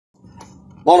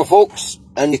Morning folks,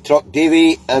 in the truck,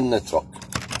 Davy in the truck.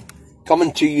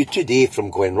 Coming to you today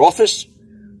from Glenrothes,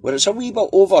 where it's a wee bit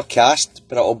overcast,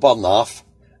 but it'll burn off,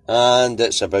 and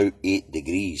it's about 8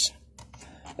 degrees.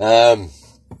 Different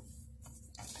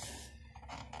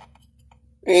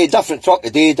truck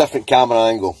today, different camera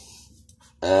angle.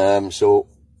 So,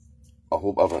 I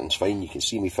hope everything's fine, you can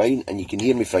see me fine, and you can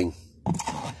hear me fine.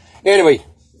 Anyway,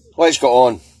 let's get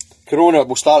on.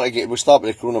 We'll start with the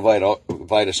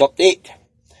coronavirus update.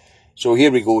 So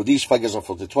here we go, these figures are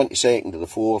for the 22nd of the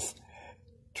 4th,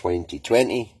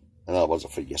 2020, and that was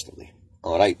it for yesterday.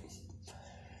 Alright.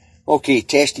 Okay,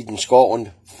 tested in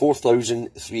Scotland,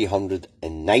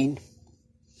 4,309.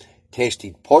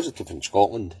 Tested positive in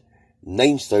Scotland,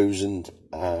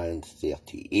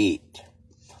 9,038.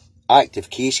 Active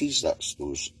cases, that's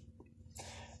those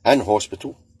in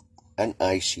hospital, in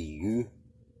ICU,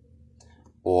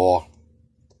 or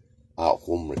at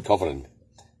home recovering,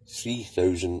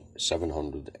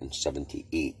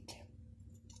 3,778.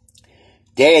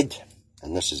 Dead,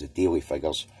 and this is the daily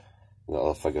figures, and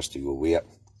other figures to go with it.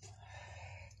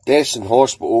 Deaths in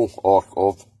hospital or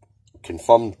of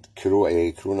confirmed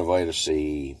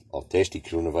coronavirus or tested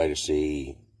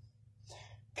coronavirus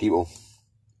people,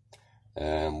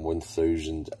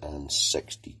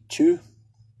 1,062.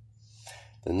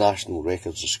 The National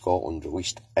Records of Scotland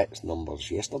released its numbers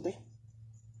yesterday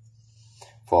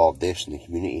for deaths in the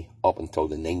community up until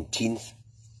the 19th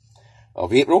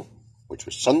of April, which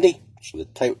was Sunday, so the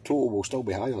total will still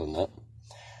be higher than that.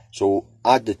 So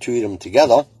add the two of them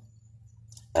together,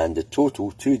 and the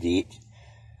total to date,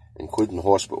 including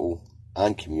hospital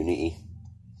and community,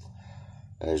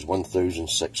 is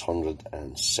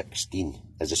 1,616.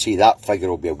 As I say, that figure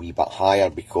will be a wee bit higher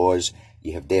because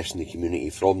you have deaths in the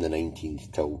community from the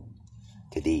 19th till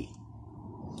today.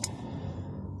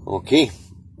 Okay,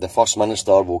 the First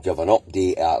Minister will give an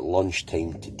update at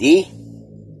lunchtime today,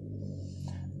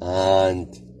 and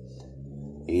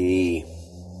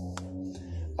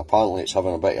apparently it's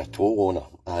having a bit of a toll on her,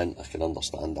 and I can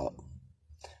understand that.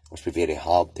 It must be very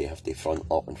hard to have to front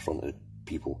up in front of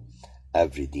people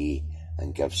every day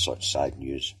and give such sad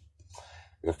news.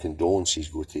 Your condolences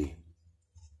go to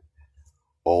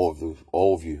all of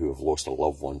you who have lost a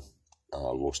loved one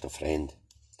or lost a friend.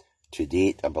 To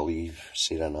date, I believe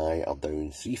Sarah and I are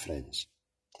down 3 friends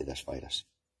to this virus.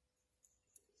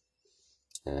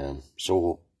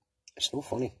 So it's no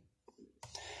funny.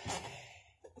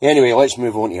 Anyway, let's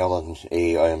move on to other.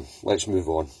 Let's move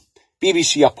on.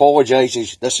 BBC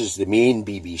apologises. This is the main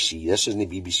BBC. This isn't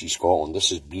the BBC Scotland.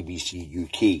 This is BBC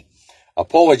UK.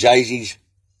 Apologises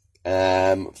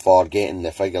for getting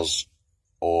the figures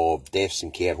of deaths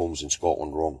in care homes in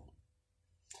Scotland wrong.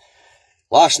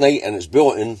 Last night in its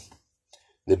bulletin,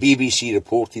 the BBC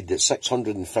reported that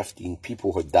 615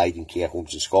 people had died in care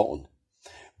homes in Scotland.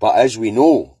 But as we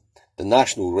know, the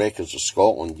National Records of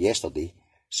Scotland yesterday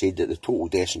said that the total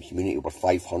deaths in community were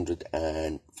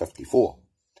 554.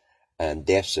 And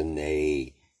deaths in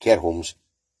care homes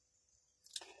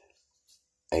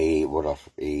were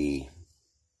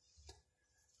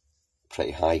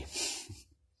pretty high.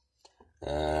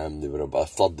 They were about a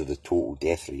third of the total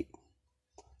death rate.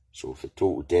 So if the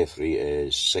total death rate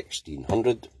is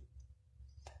 1,600,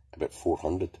 about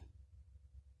 400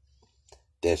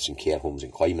 deaths in care homes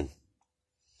and climbing.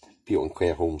 People in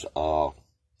care homes are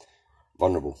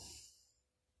vulnerable,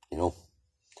 you know.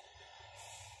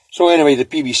 So anyway, the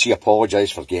BBC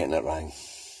apologised for getting it wrong.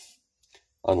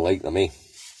 Unlike them, eh?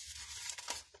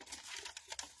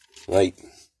 Right.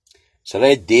 Sir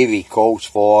Ed Davey calls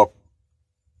for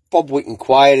public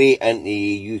inquiry into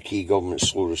the UK government's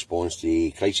slow response to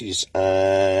the crisis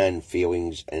and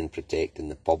failings in protecting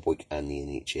the public and the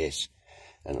NHS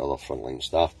and other frontline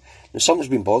staff. Now, something's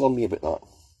been bothering me about that.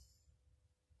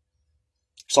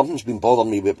 Something's been bothering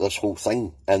me about this whole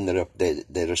thing and the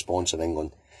response in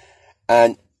England.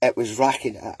 And it was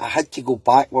racking. I had to go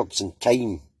backwards in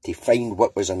time to find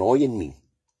what was annoying me.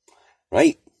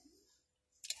 Right?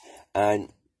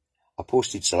 And I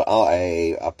posted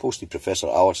Professor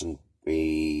Alison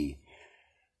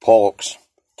Pollock's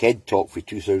TED Talk for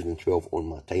 2012 on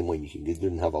my timeline. You can go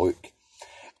down and have a look.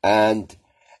 And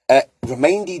it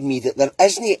reminded me that there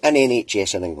isn't an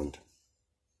NHS in England.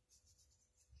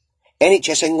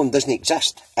 NHS England doesn't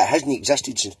exist. It hasn't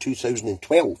existed since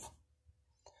 2012,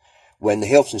 when the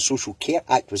Health and Social Care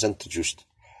Act was introduced.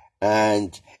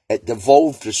 And it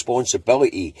devolved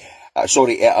responsibility.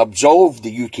 It absolved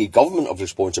the UK government of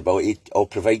responsibility of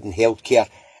providing healthcare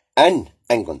in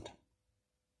England.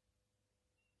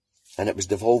 And it was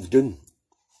devolved down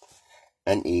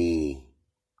into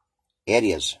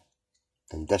areas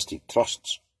and district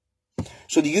trusts.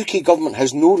 So the UK government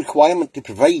has no requirement to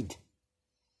provide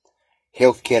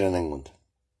healthcare in England.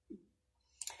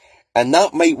 And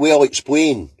that might well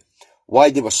explain why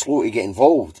they were slow to get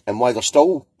involved and why they're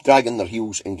still dragging their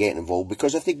heels and getting involved.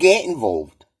 Because if they get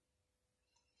involved,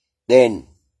 then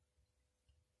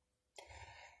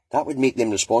that would make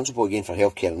them responsible again for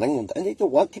healthcare in England. And they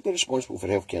don't want to be responsible for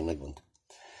healthcare in England.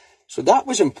 So that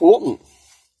was important.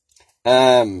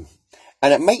 And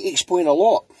it might explain a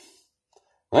lot.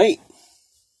 Right?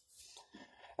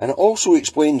 And it also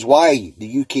explains why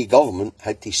the UK government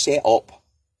had to set up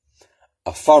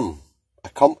a firm, a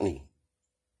company,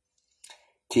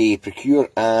 to procure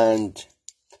and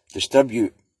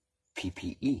distribute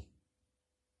PPE.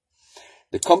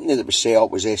 The company that was set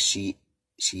up was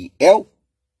SCCL,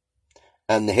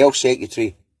 and the Health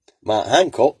Secretary, Matt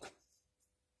Hancock,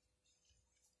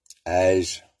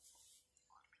 is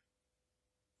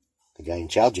the guy in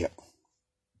charge of it.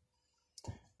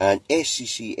 And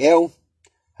SCCL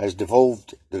has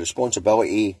devolved the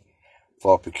responsibility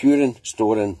for procuring,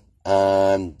 storing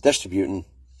and distributing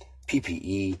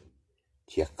PPE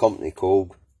to a company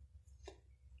called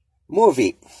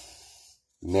Movate.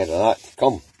 More of that to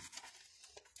come.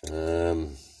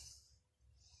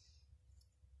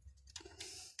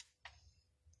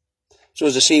 So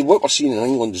as I say, what we're seeing in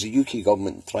England is the UK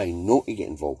government trying not to get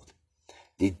involved.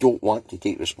 They don't want to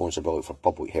take responsibility for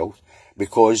public health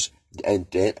because in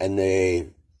the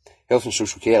Health and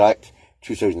Social Care Act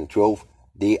 2012,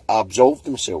 they absolved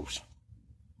themselves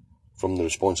from the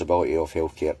responsibility of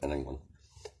healthcare in England.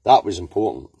 That was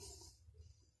important.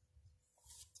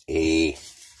 The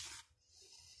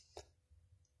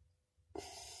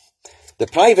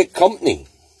private company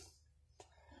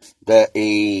that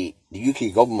the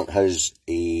UK government has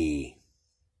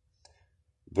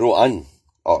brought in,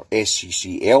 or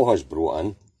SCCL has brought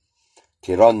in,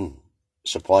 to run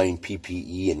supplying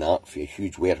PPE and that for a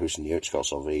huge warehouse in the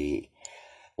outskirts of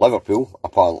Liverpool,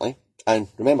 apparently. And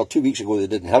remember, 2 weeks ago they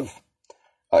didn't have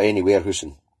any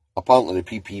warehousing. Apparently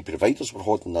the PPE providers were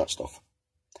hoarding that stuff.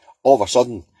 All of a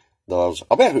sudden, there's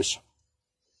a warehouse.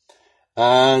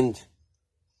 And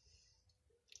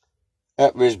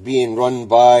it was being run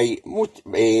by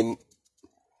Movate,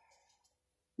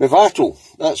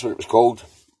 that's what it was called,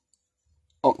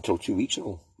 up until 2 weeks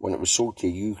ago, when it was sold to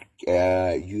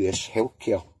a US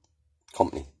healthcare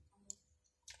company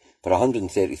for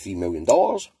 $133 million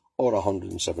or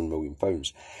 £107 million.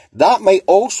 That might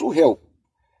also help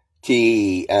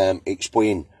to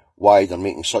explain why they're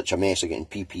making such a mess of getting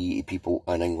PPE to people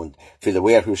in England for the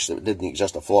warehouse that didn't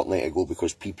exist a fortnight ago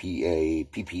because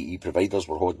PPE providers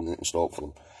were holding it in stock for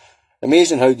them.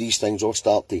 Amazing how these things all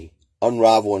start to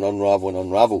unravel and unravel and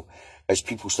unravel as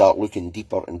people start looking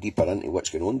deeper and deeper into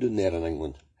what's going on down there in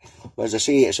England. But as I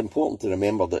say, it's important to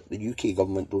remember that the UK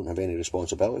government don't have any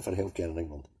responsibility for healthcare in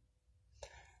England.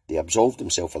 They absolved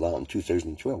themselves of that in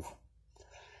 2012.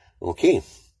 Okay.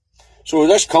 So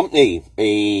this company,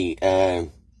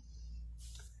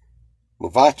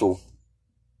 Movate,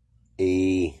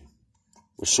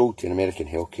 was sold to an American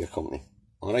healthcare company.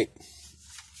 Alright.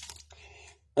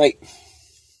 Right.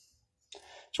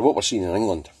 So what we're seeing in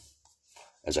England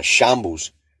is a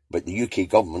shambles, but the UK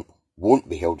government won't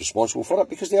be held responsible for it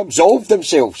because they absolved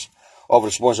themselves of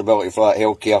responsibility for that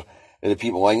healthcare of the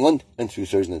people of England in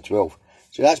 2012.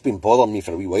 So that's been bothering me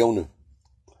for a wee while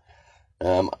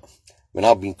now. When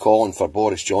I've been calling for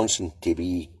Boris Johnson to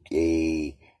be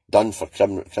done for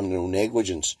criminal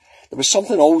negligence, there was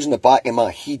something always in the back of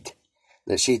my head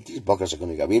that said these buggers are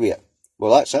going to get away with it.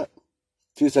 Well, that's it.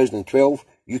 2012,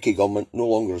 UK government no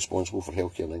longer responsible for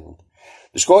healthcare in England.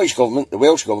 The Scottish government, the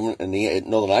Welsh government and the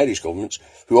Northern Irish governments,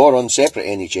 who are on separate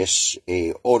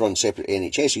NHS, or on separate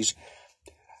NHSs,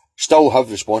 still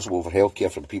have responsible for healthcare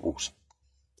for the peoples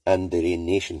and their own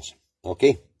nations.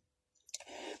 Okay.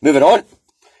 Moving on.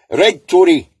 Red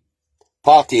Tory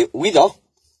party leader,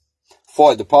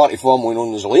 for the party formerly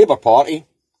known as the Labour Party,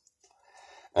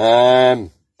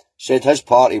 said his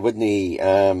party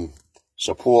wouldn't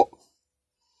support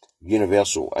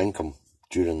universal income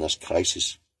during this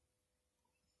crisis.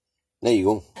 There you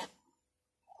go.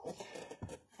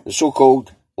 The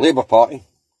so-called Labour Party,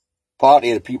 party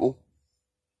of the people,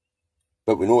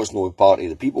 but we know it's not the party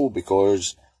of the people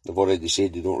because they've already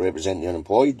said they don't represent the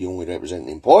unemployed, they only represent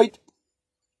the employed.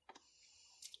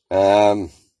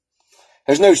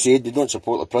 Has now said they don't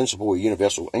support the principle of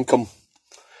universal income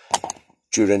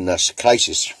during this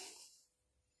crisis.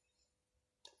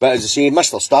 But as I say,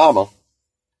 Mr. Starmer,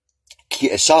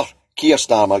 Sir Keir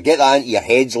Starmer, get that into your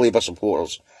heads, Labour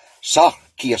supporters. Sir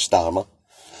Keir Starmer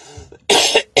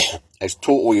is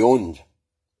totally owned,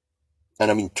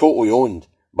 and I mean totally owned,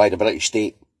 by the British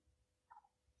state.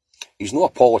 He's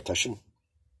not a politician.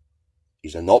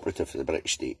 He's an operative for the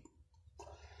British state.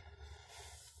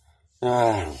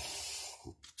 Better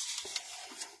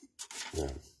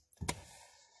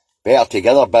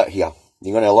together bit here.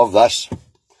 You're going to love this.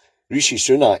 Rishi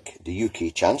Sunak, the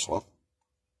UK Chancellor,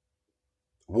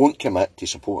 won't commit to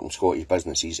supporting Scottish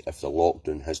businesses if the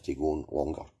lockdown has to go on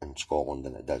longer in Scotland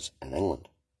than it does in England.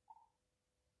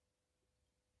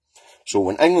 So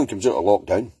when England comes out of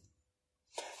lockdown,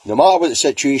 no matter what the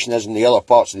situation is in the other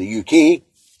parts of the UK,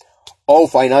 all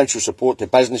financial support to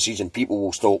businesses and people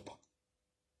will stop.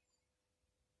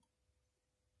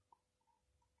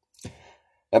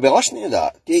 I'll be listening to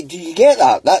that. Do you get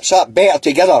that? That's that better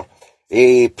together,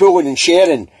 pulling and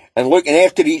sharing and looking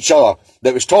after each other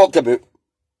that was talked about.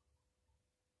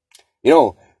 You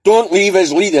know, don't leave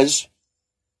us leaders.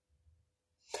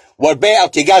 We're better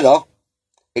together,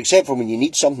 except for when you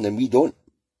need something and we don't.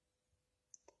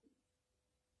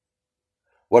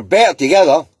 We're better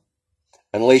together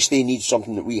unless they need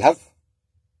something that we have.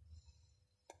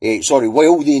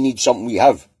 While they need something we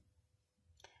have.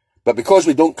 But because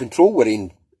we don't control our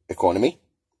own economy,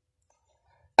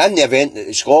 in the event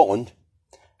that Scotland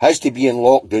has to be in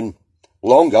lockdown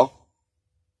longer,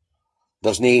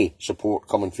 there's no support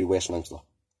coming through Westminster.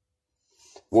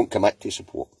 Won't commit to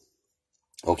support.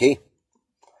 Okay?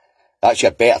 That's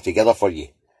your better together for you.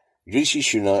 Rishi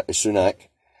Sunak,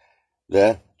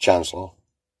 the Chancellor,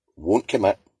 won't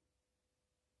commit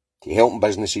to helping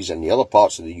businesses in the other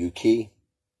parts of the UK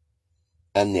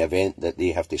in the event that they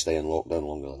have to stay in lockdown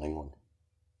longer than England.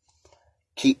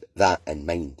 Keep that in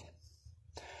mind.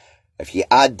 If you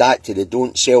add that to the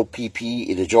don't sell PPE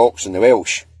to the jocks and the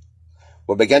Welsh,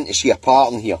 we're beginning to see a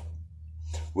pattern here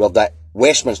where the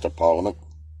Westminster Parliament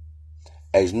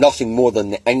is nothing more than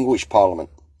the English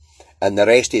Parliament and the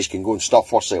rest of us can go and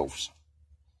stuff ourselves.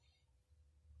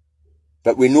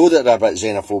 But we know that they're a bit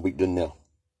xenophobic down there.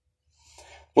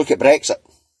 Look at Brexit.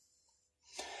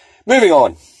 Moving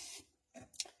on.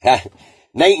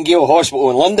 Nightingale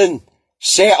Hospital in London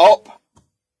set up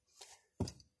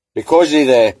because of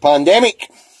the pandemic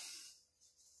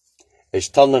is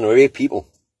turning away people.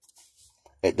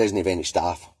 It doesn't have any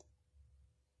staff.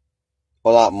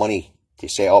 All that money to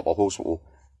set up a hospital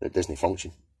that doesn't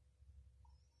function.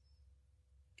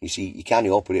 You see, you can't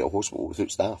operate a hospital without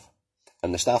staff.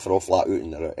 And the staff are all flat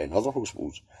out in other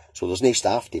hospitals. So there's no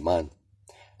staff to man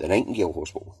the Nightingale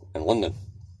Hospital in London.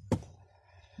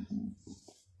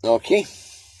 Okay.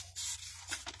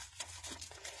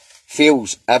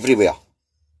 Fails everywhere.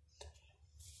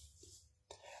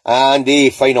 And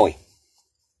finally,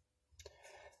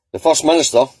 the First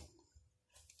Minister,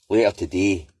 later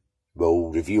today, will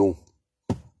reveal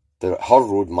her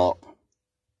roadmap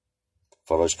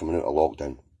for us coming out of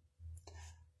lockdown.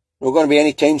 Not going to be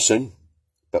any time soon,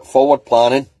 but forward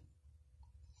planning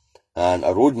and a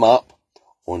roadmap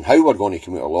on how we're going to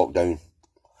come out of lockdown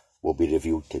will be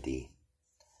revealed today.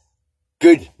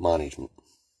 Good management.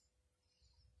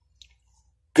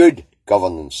 Good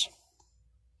governance.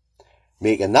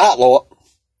 Making that lot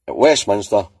at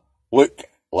Westminster look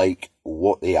like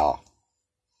what they are.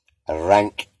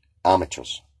 Rank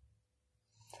amateurs.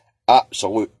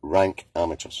 Absolute rank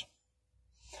amateurs.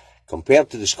 Compared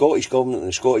to the Scottish Government and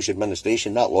the Scottish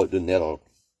administration, that lot down there are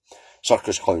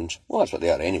circus clowns. Well, that's what they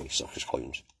are anyway, circus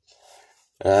clowns.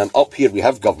 Up here we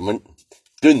have government.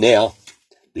 Down there,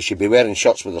 they should be wearing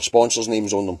shirts with their sponsors'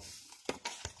 names on them.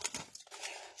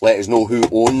 Let us know who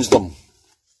owns them.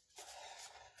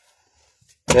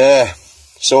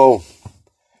 So,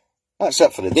 that's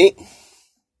it for the day.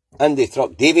 Indy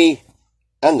Truck Davy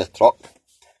and the truck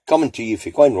coming to you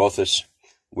from Glenrothes,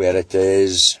 where it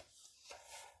is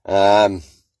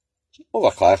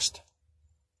overcast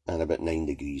and about 9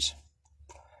 degrees.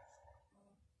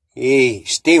 Hey,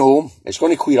 stay home. It's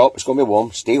going to clear up. It's going to be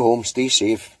warm. Stay home. Stay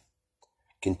safe.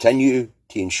 Continue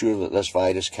to ensure that this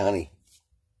virus can't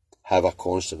have a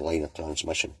constant line of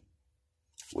transmission.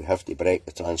 We have to break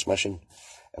the transmission.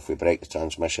 If we break the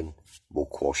transmission, we'll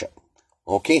quash it.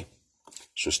 Okay?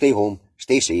 So stay home,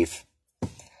 stay safe,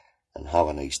 and have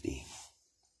a nice day.